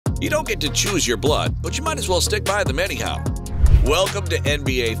You don't get to choose your blood, but you might as well stick by them anyhow. Welcome to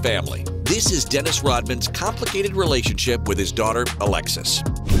NBA Family. This is Dennis Rodman's complicated relationship with his daughter, Alexis.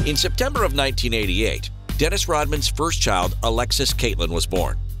 In September of 1988, Dennis Rodman's first child, Alexis Caitlin, was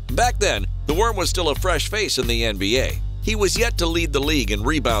born. Back then, the Worm was still a fresh face in the NBA. He was yet to lead the league in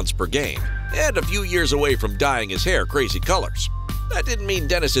rebounds per game, and a few years away from dyeing his hair crazy colors. That didn't mean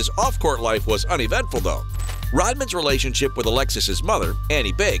Dennis's off-court life was uneventful, though. Rodman's relationship with Alexis's mother,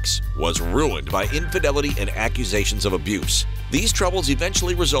 Annie Bakes, was ruined by infidelity and accusations of abuse. These troubles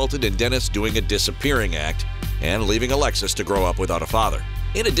eventually resulted in Dennis doing a disappearing act and leaving Alexis to grow up without a father.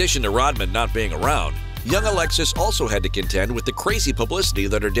 In addition to Rodman not being around, young Alexis also had to contend with the crazy publicity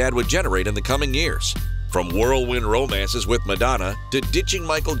that her dad would generate in the coming years. From whirlwind romances with Madonna to ditching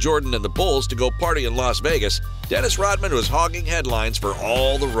Michael Jordan and the Bulls to go party in Las Vegas, Dennis Rodman was hogging headlines for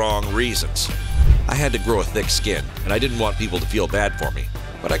all the wrong reasons. I had to grow a thick skin, and I didn't want people to feel bad for me,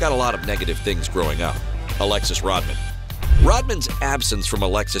 but I got a lot of negative things growing up. Alexis Rodman. Rodman's absence from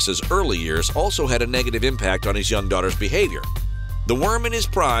Alexis's early years also had a negative impact on his young daughter's behavior. The Worm in his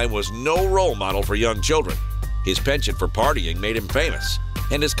prime was no role model for young children. His penchant for partying made him famous,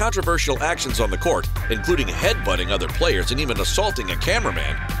 and his controversial actions on the court, including headbutting other players and even assaulting a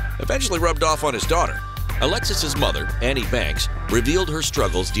cameraman, eventually rubbed off on his daughter. Alexis's mother, Annie Banks, revealed her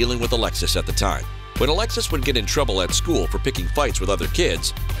struggles dealing with Alexis at the time. When Alexis would get in trouble at school for picking fights with other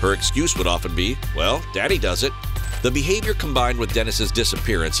kids, her excuse would often be, "Well, Daddy does it." The behavior combined with Dennis's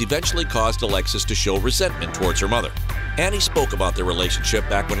disappearance eventually caused Alexis to show resentment towards her mother. Annie spoke about their relationship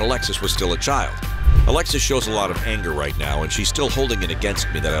back when Alexis was still a child. "Alexis shows a lot of anger right now, and she's still holding it against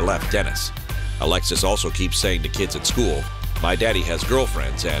me that I left Dennis. Alexis also keeps saying to kids at school, 'My daddy has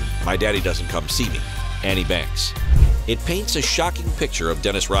girlfriends and my daddy doesn't come see me.'" Annie Banks. It paints a shocking picture of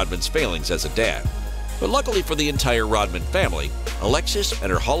Dennis Rodman's failings as a dad. But luckily for the entire Rodman family, Alexis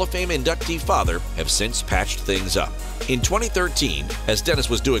and her Hall of Fame inductee father have since patched things up. In 2013, as Dennis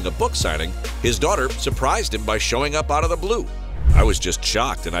was doing a book signing, his daughter surprised him by showing up out of the blue. "I was just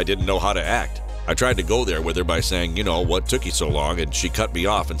shocked and I didn't know how to act. I tried to go there with her by saying, 'What took you so long?' and she cut me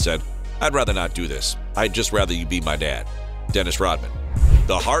off and said, 'I'd rather not do this. I'd just rather you be my dad.'" Dennis Rodman.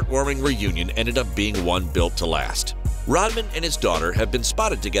 The heartwarming reunion ended up being one built to last. Rodman and his daughter have been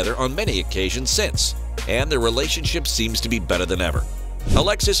spotted together on many occasions since, and their relationship seems to be better than ever.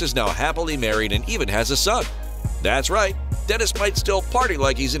 Alexis is now happily married and even has a son. That's right, Dennis might still party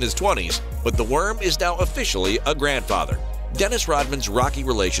like he's in his 20s, but the Worm is now officially a grandfather. Dennis Rodman's rocky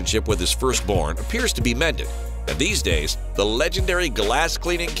relationship with his firstborn appears to be mended, and these days, the legendary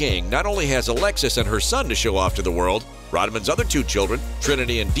glass-cleaning king not only has Alexis and her son to show off to the world, Rodman's other two children,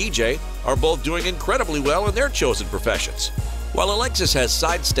 Trinity and DJ, are both doing incredibly well in their chosen professions. While Alexis has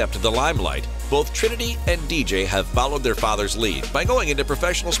sidestepped the limelight, both Trinity and DJ have followed their father's lead by going into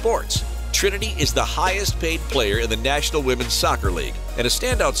professional sports. Trinity is the highest-paid player in the National Women's Soccer League and a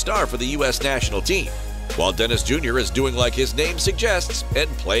standout star for the U.S. national team, while Dennis Jr. is doing like his name suggests and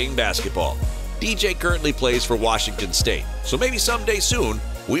playing basketball. DJ currently plays for Washington State, so maybe someday soon,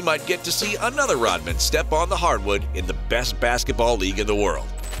 we might get to see another Rodman step on the hardwood in the best basketball league in the world.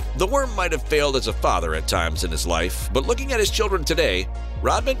 The Worm might have failed as a father at times in his life, but looking at his children today,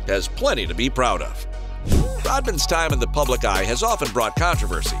 Rodman has plenty to be proud of. Rodman's time in the public eye has often brought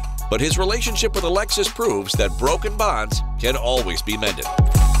controversy, but his relationship with Alexis proves that broken bonds can always be mended.